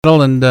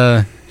And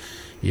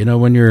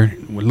when you're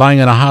lying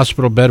in a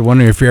hospital bed,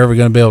 wondering if you're ever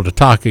going to be able to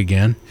talk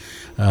again,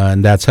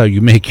 and that's how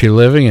you make your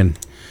living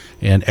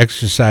and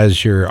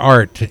exercise your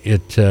art.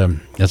 It's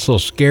a little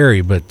scary,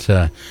 but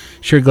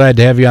sure glad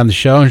to have you on the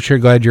show, and sure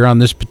glad you're on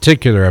this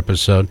particular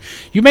episode.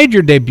 You made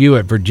your debut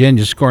at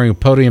Virginia, scoring a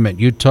podium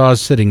at Utah,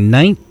 sitting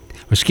ninth.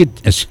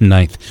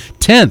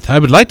 10th. I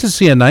would like to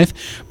see a ninth,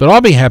 but I'll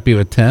be happy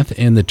with 10th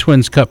in the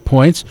Twins Cup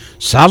points.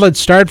 Solid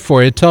start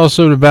for you. Tell us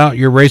a bit about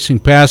your racing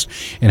past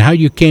and how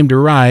you came to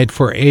ride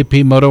for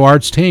AP Moto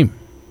Arts team.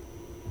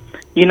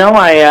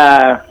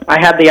 I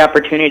had the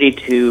opportunity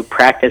to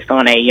practice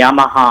on a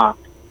Yamaha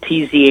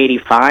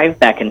TZ85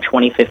 back in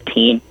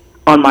 2015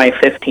 on my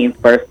 15th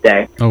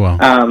birthday. Oh,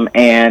 wow.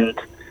 And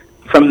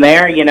from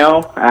there,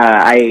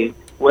 I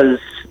was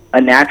a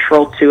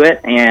natural to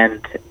it,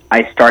 and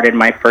I started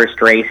my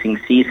first racing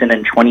season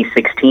in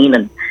 2016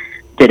 and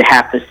did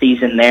half the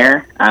season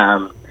there.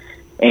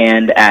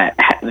 And at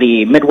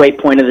the midway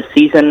point of the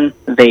season,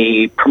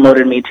 they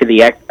promoted me to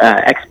the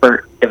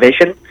expert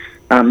division.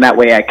 That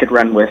way I could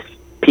run with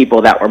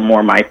people that were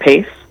more my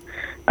pace.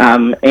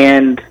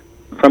 And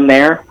from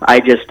there, I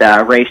just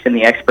raced in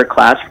the expert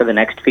class for the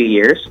next few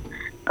years.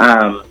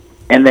 And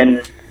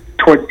then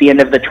towards the end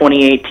of the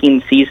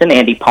 2018 season,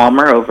 Andy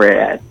Palmer over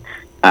at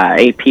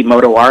AP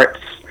Moto Arts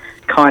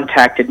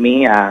contacted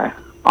me,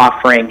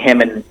 offering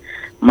him and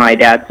my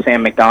dad,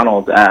 Sam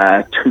McDonald,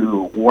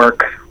 to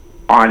work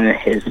on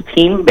his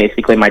team.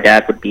 Basically, my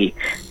dad would be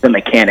the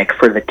mechanic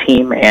for the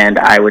team, and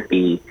I would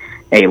be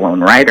a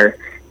lone rider.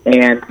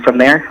 And from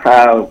there,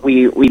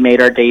 we made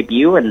our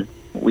debut, and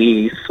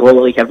we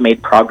slowly have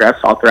made progress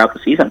all throughout the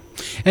season.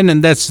 And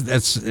then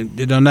that's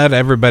not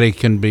everybody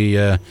can be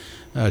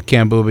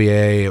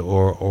Cambubier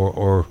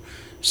or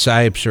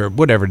Sipes or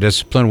whatever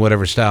discipline,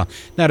 whatever style.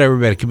 Not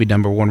everybody could be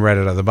number one right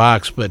out of the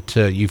box, but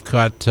you've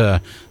caught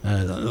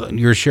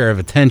your share of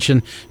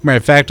attention. Matter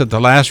of fact, at the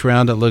last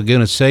round at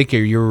Laguna Seca,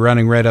 you were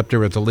running right up there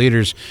with the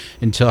leaders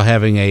until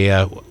having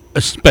a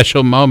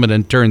special moment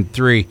in turn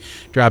 3,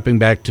 dropping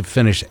back to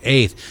finish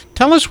 8th.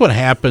 Tell us what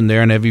happened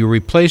there, and have you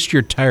replaced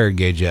your tire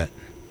gauge yet?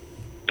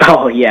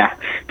 Oh, yeah,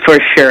 for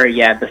sure,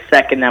 yeah. The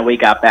second that we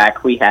got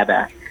back, we had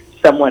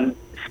someone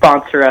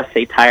sponsor us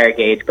a tire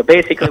gauge. But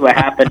basically what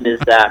happened is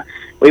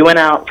we went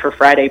out for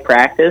Friday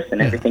practice, and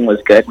everything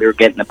was good. We were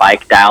getting the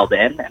bike dialed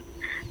in, and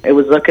it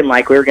was looking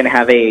like we were going to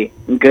have a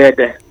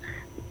good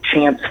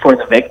chance for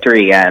the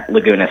victory at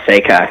Laguna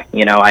Seca.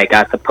 I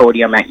got the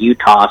podium at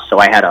Utah, so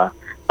I had a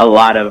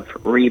lot of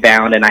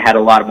rebound, and I had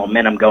a lot of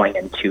momentum going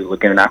into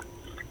Laguna.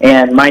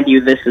 And mind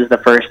you, this is the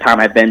first time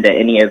I've been to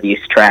any of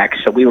these tracks,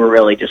 so we were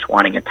really just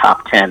wanting a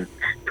top 10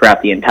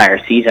 throughout the entire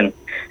season.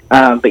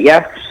 But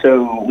yeah,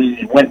 so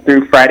we went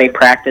through Friday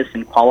practice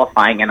and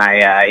qualifying, and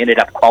I ended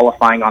up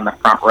qualifying on the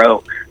front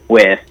row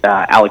with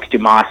Alex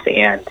Dumas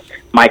and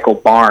Michael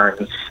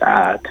Barnes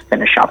to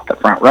finish off the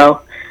front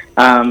row.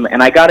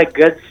 And I got a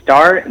good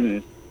start,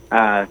 and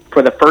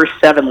for the first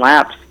 7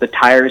 laps, the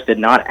tires did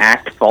not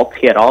act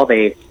faulty at all.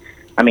 It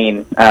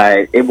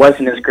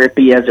wasn't as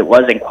grippy as it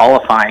was in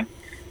qualifying.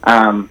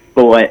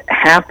 But what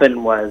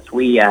happened was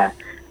we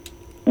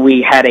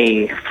had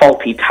a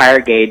faulty tire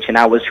gauge, and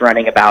I was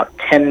running about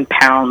 10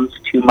 pounds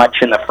too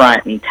much in the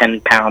front and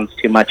 10 pounds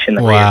too much in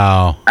the rear.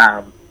 Wow.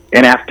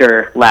 And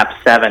after lap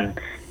 7,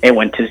 it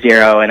went to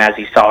 0, and as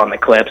you saw in the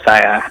clips,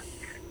 I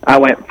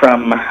went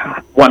from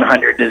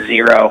 100 to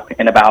 0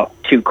 in about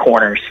 2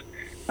 corners.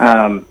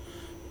 And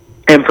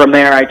from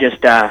there, I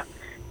just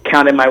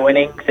counted my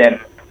winnings and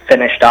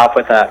finished off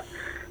with a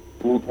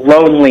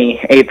lonely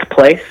 8th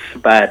place,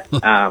 but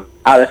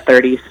out of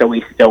 30, so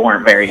we still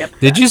weren't very upset.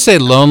 Did you say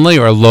lonely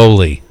or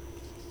lowly?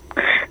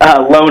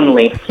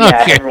 Lonely.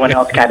 Yeah, Okay. Everyone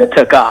else kind of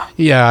took off.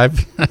 Yeah,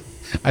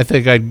 I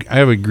think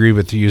I would agree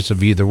with the use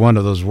of either one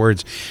of those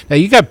words. Now,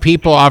 you got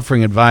people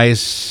offering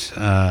advice,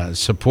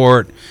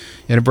 support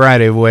in a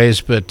variety of ways,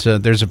 but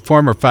there's a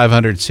former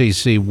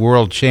 500cc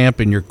world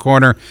champ in your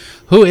corner.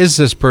 Who is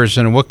this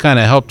person, and what kind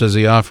of help does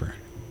he offer?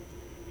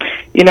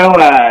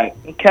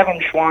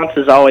 Kevin Schwantz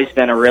has always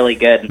been a really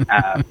good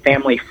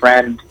family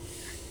friend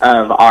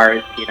of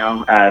ours,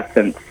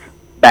 since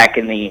back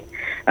in the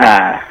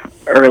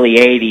early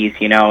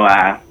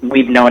 80s.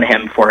 We've known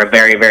him for a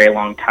very, very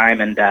long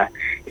time, and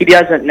he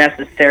doesn't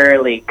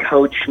necessarily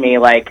coach me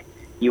like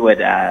you would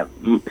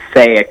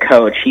say a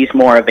coach. He's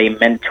more of a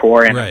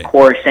mentor, and Right. Of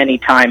course,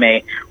 anytime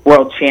a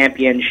world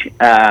champion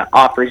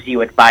offers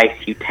you advice,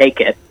 you take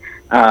it.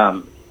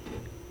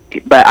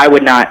 But I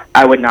would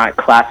not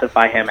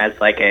classify him as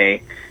like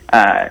a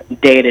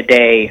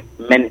day-to-day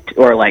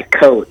mentor, like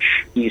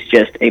coach. He's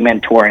just a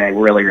mentor and a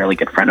really, really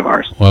good friend of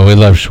ours. Well, we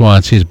love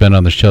Schwantz. He's been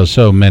on the show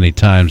so many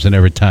times, and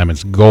every time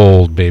it's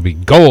gold, baby.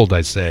 Gold,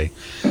 I say.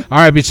 All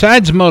right,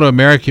 besides Moto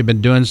America, you've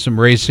been doing some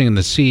racing in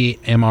the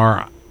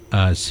CMRA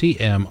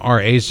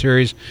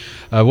series.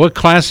 What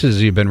classes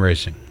have you been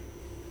racing?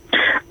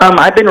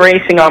 I've been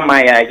racing on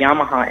my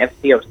Yamaha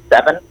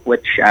FC07,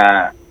 which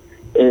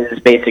is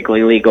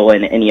basically legal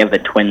in any of the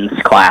twins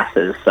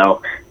classes.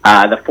 So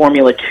the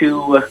Formula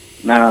 2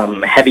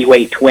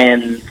 heavyweight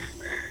twins,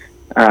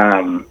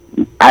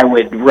 I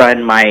would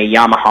run my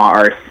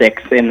Yamaha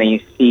R6 in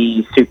the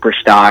C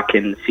Superstock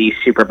and C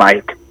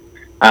Superbike,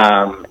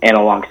 and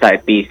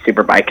alongside B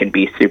Superbike and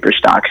B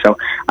Superstock. So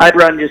I'd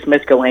run just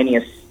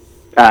miscellaneous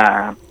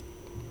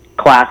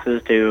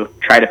classes to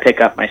try to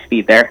pick up my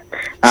speed there.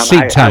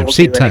 Seat time.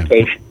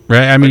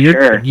 Right? I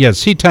mean,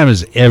 seat time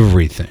is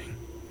everything.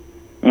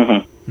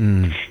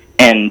 Mm-hmm.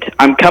 And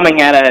I'm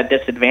coming at a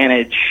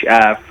disadvantage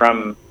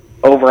from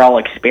overall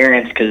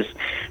experience because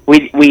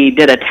we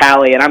did a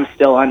tally, and I'm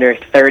still under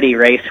 30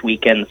 race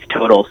weekends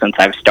total since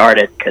I've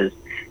started, because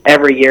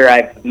every year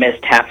I've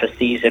missed half a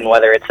season,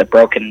 whether it's a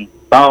broken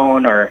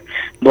bone or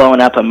blowing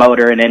up a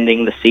motor and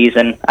ending the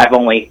season. I've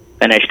only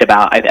finished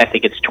about, I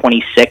think it's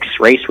 26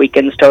 race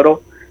weekends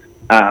total.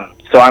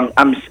 So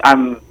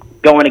I'm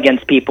going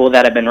against people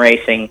that have been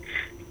racing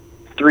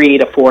 3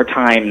 to 4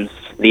 times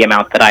the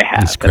amount that I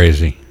have. It's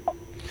crazy.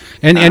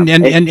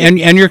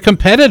 And you're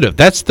competitive.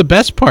 That's the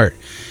best part.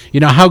 You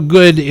know, how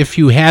good, if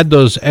you had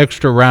those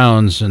extra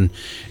rounds and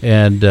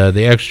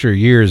the extra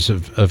years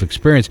of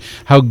experience,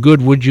 how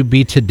good would you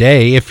be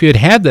today if you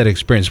had that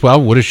experience?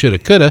 Well, woulda, shoulda,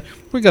 coulda.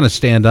 We're going to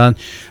stand on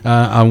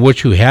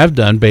what you have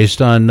done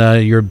based on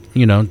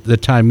the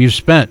time you've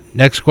spent.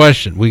 Next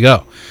question. We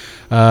go.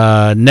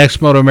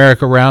 Next Moto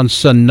America round,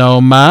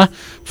 Sonoma,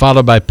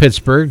 followed by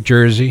Pittsburgh,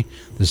 Jersey,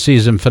 the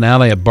season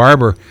finale at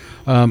Barber.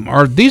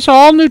 Are these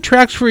all new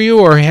tracks for you,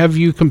 or have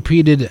you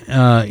competed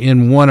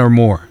in one or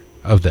more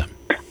of them?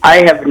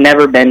 I have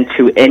never been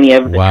to any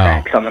of the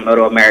tracks on the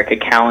Moto America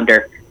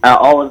calendar.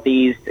 All of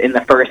these, in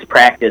the first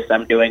practice,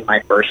 I'm doing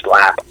my first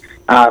lap.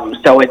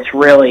 So it's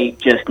really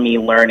just me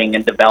learning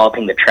and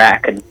developing the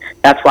track. And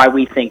that's why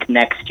we think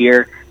next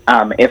year,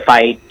 if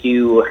I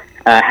do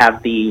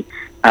have the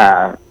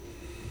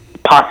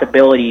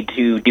possibility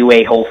to do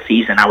a whole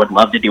season, I would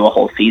love to do a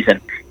whole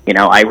season. You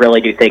know, I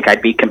really do think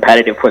I'd be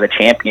competitive for the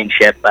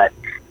championship. But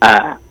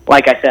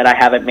like I said, I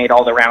haven't made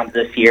all the rounds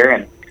this year,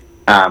 and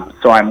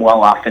so I'm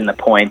well off in the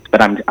points,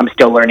 but I'm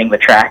still learning the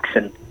tracks,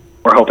 and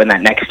we're hoping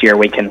that next year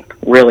we can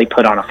really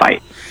put on a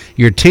fight.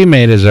 Your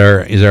teammate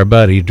is our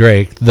buddy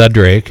Drake, the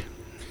Drake.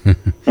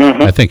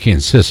 Mm-hmm. I think he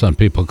insists on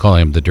people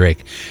calling him the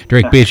Drake.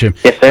 Drake Beecham.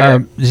 Yes,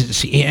 sir.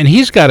 And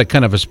he's got a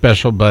kind of a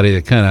special buddy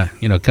that kind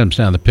of comes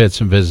down the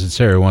pits and visits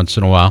every once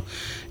in a while,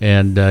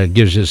 and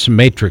gives you some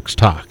Matrix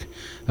talk.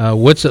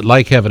 What's it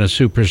like having a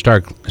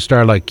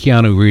superstar like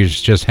Keanu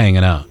Reeves just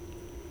hanging out?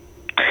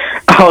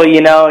 Oh,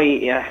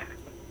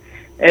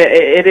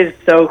 it is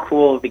so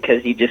cool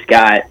because you just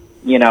got,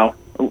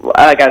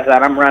 like I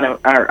said,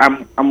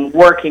 I'm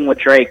working with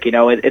Drake.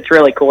 It's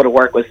really cool to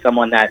work with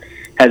someone that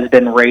has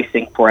been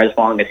racing for as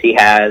long as he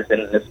has,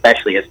 and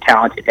especially as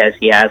talented as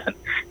he has. And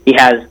he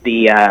has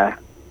the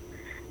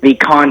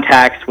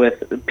contacts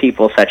with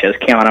people such as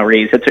Keanu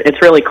Reeves.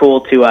 It's really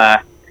cool to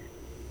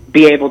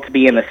be able to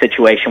be in the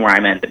situation where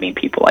I'm in, to meet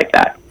people like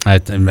that. I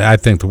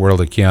think the world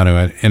of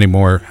Keanu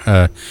anymore.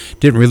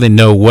 Didn't really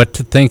know what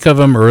to think of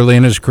him early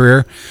in his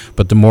career,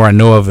 but the more I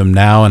know of him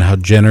now and how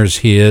generous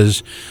he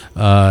is,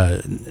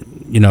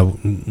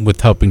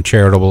 with helping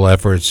charitable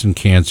efforts and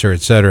cancer,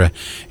 etc.,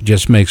 it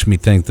just makes me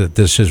think that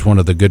this is one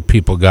of the good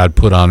people God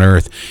put on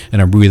earth,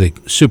 and I'm really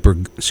super,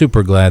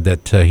 super glad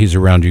that he's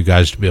around you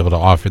guys to be able to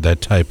offer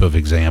that type of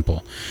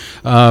example.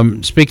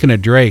 Speaking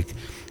of Drake,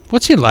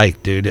 what's he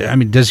like, dude? I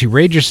mean, does he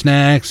raid your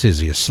snacks? Is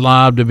he a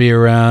slob to be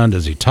around?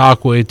 Does he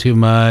talk way too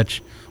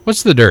much?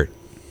 What's the dirt?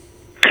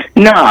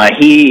 No,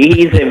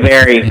 he's a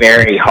very,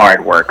 very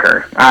hard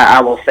worker.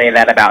 I will say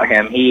that about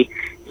him. He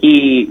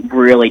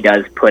really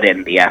does put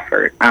in the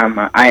effort.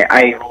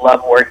 I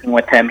love working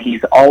with him.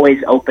 He's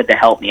always open to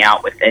help me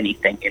out with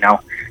anything,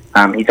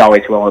 He's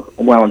always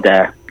willing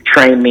to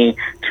train me,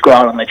 to go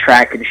out on the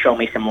track and show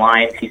me some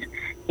lines.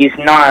 He's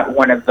not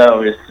one of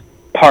those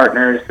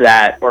partners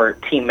or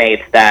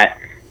teammates that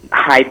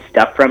hide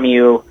stuff from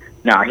you.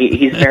 No,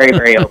 he's very,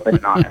 very open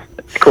and honest.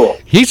 It's cool.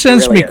 He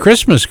sends me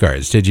Christmas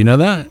cards. Did you know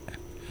that?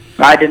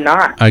 I did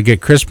not. I get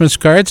Christmas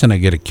cards, and I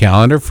get a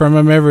calendar from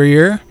him every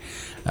year.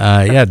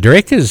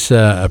 Drake is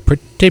a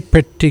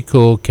pretty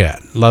cool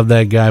cat. Love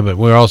that guy, but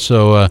we're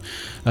also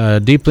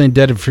deeply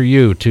indebted for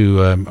you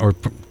to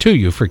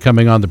you for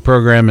coming on the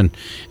program and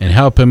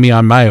helping me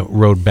on my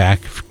road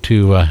back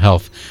to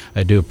health.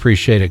 I do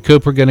appreciate it.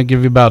 Coop, we're going to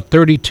give you about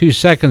 32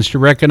 seconds to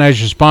recognize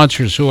your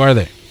sponsors. Who are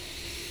they?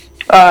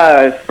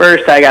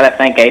 First, I got to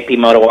thank AP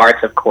Moto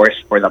Arts, of course,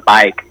 for the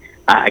bike.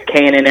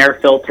 K&N Air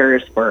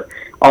Filters for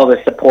all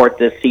the support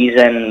this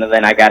season. And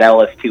then I got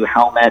LS2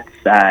 helmets.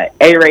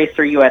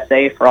 A-Racer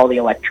USA for all the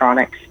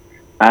electronics.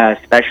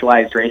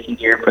 Specialized racing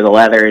gear for the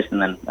leathers.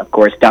 And then, of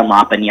course,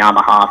 Dunlop and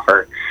Yamaha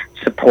for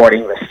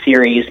supporting the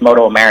series,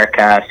 Moto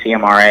America,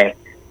 CMRA.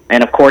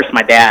 And, of course,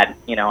 my dad.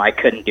 I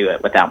couldn't do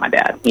it without my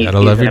dad. He's an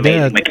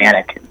amazing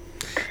mechanic.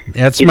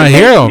 That's my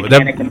hero.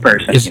 Mechanic in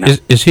person,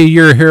 is he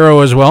your hero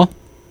as well?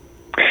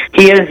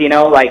 He is,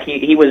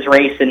 he was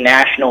racing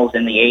nationals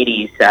in the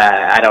 80s.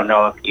 I don't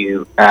know if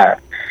you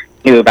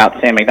knew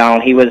about Sam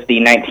McDonald. He was the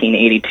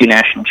 1982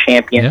 national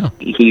champion. Yeah.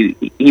 He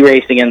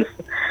raced against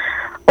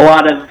a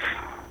lot of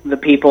the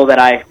people that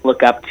I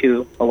look up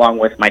to, along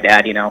with my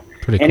dad.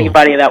 Pretty cool.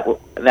 Anybody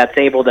that's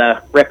able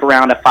to rip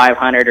around a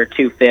 500 or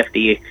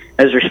 250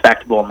 is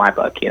respectable in my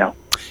book.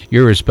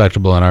 You're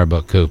respectable in our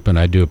book, Coop, and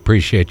I do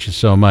appreciate you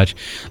so much.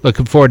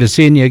 Looking forward to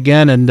seeing you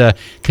again, and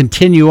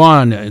continue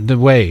on the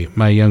way,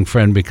 my young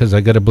friend, because I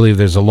got to believe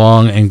there's a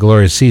long and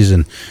glorious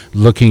season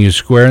looking you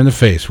square in the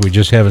face. We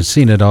just haven't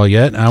seen it all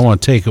yet, and I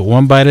want to take it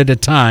one bite at a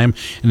time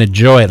and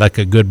enjoy it like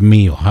a good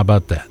meal. How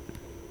about that?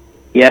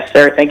 Yes,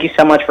 sir. Thank you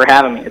so much for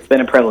having me. It's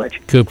been a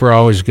privilege. Cooper,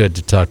 always good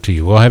to talk to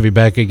you. We'll have you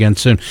back again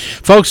soon.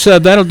 Folks,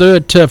 that'll do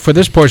it for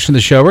this portion of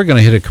the show. We're going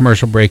to hit a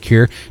commercial break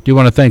here. Do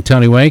want to thank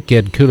Tony Wake,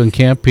 Ed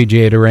Kuhlenkamp,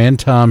 PGA Duran,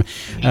 Tom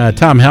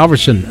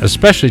Halverson,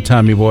 especially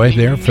Tommy Boy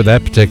there for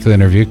that particular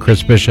interview,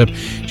 Chris Bishop,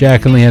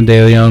 Jack and Leanne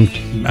De Leon.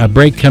 A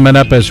break coming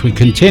up as we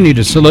continue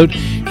to salute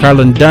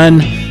Carlin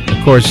Dunn.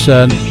 Of course,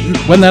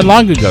 wasn't that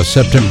long ago,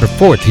 September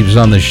 4th, he was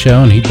on this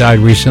show, and he died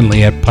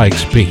recently at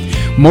Pikes Peak.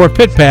 More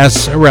Pit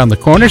Pass around the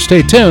corner.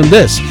 Stay tuned.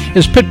 This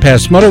is Pit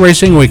Pass Motor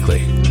Racing Weekly.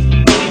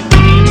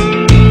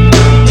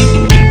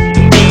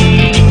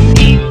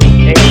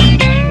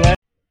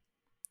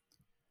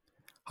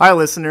 Hi,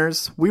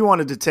 listeners. We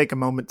wanted to take a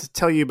moment to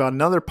tell you about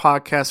another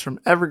podcast from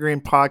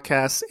Evergreen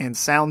Podcasts and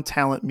Sound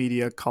Talent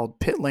Media called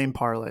Pit Lane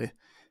Parlay.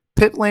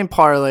 Pit Lane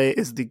Parlay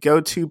is the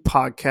go-to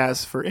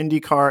podcast for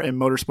IndyCar and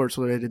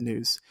motorsports-related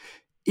news.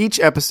 Each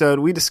episode,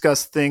 we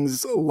discuss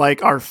things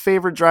like our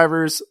favorite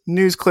drivers,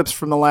 news clips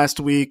from the last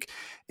week,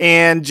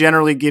 and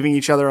generally giving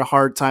each other a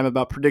hard time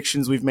about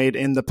predictions we've made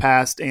in the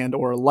past and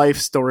or life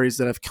stories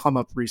that have come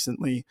up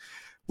recently.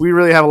 We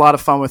really have a lot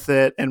of fun with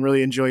it and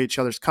really enjoy each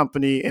other's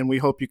company, and we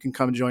hope you can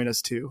come join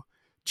us too.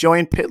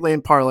 Join Pit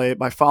Lane Parlay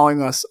by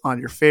following us on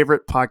your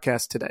favorite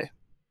podcast today.